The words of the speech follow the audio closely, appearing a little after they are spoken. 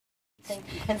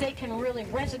something, and they can really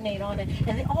resonate on it.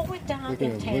 And they all went down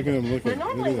in tandem. Now,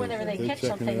 normally, whenever they catch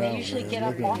something, they usually get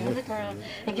up off of the ground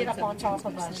and get up on top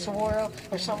of a saguaro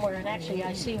or somewhere. And actually,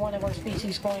 I see one of our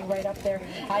species going right up there.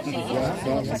 I see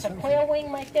something looks like a quail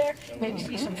wing right there. Maybe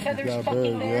see some feathers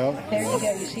plucking there. There you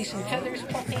go. You see some feathers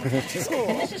plucking.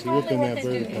 And this is normally what they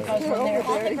do, because when they're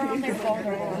on the ground, they're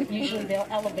vulnerable. Usually, they'll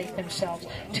elevate themselves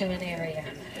to an area.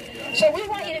 So we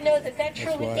want you to know that that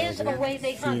truly is a way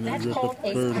they hunt. That's called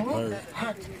a group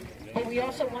hunt. But we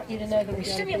also want you to know that we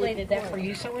simulated that for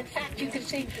you, so in fact you can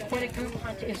see what a group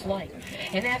hunt is like.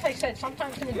 And as I said,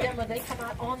 sometimes in the demo they come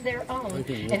out on their own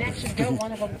and actually go,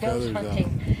 one of them goes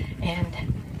hunting.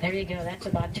 And there you go, that's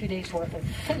about 2 days worth of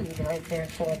food right there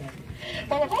for them.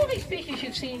 Well, of all these species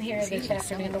you've seen here this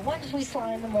afternoon, the ones we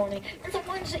fly in the morning, and the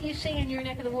ones that you see in your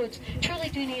neck of the woods, truly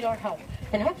do need our help.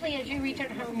 And hopefully as you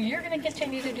return home, you're going to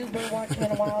continue to do bird watching in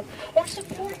the wild or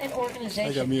support an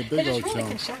organization that is really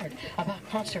concerned about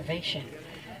conservation.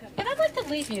 But I'd like to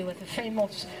leave you with a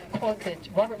famous quote that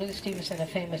Robert Louis Stevenson, a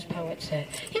famous poet, said.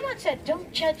 He once said,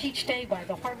 "Don't judge each day by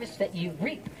the harvest that you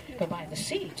reap, but by the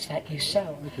seeds that you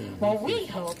sow." Well, we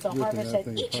hope the harvest that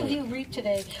each of you reap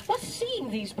today was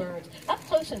seeing these birds up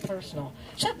close and personal.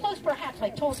 So close, perhaps,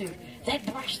 I told you, they'd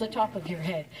brush the top of your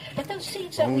head. But those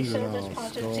seeds that we sow, those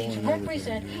positive seeds,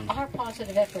 represent our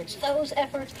positive efforts. Those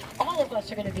efforts all of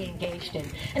us are going to be engaged in.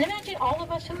 And imagine all of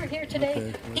us who are here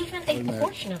today, even a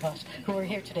portion of us who are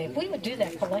here today, if we would do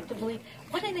that collectively,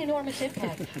 what an enormous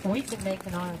impact we could make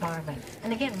in our environment.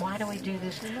 And again, why do we do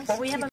this? Well, we have a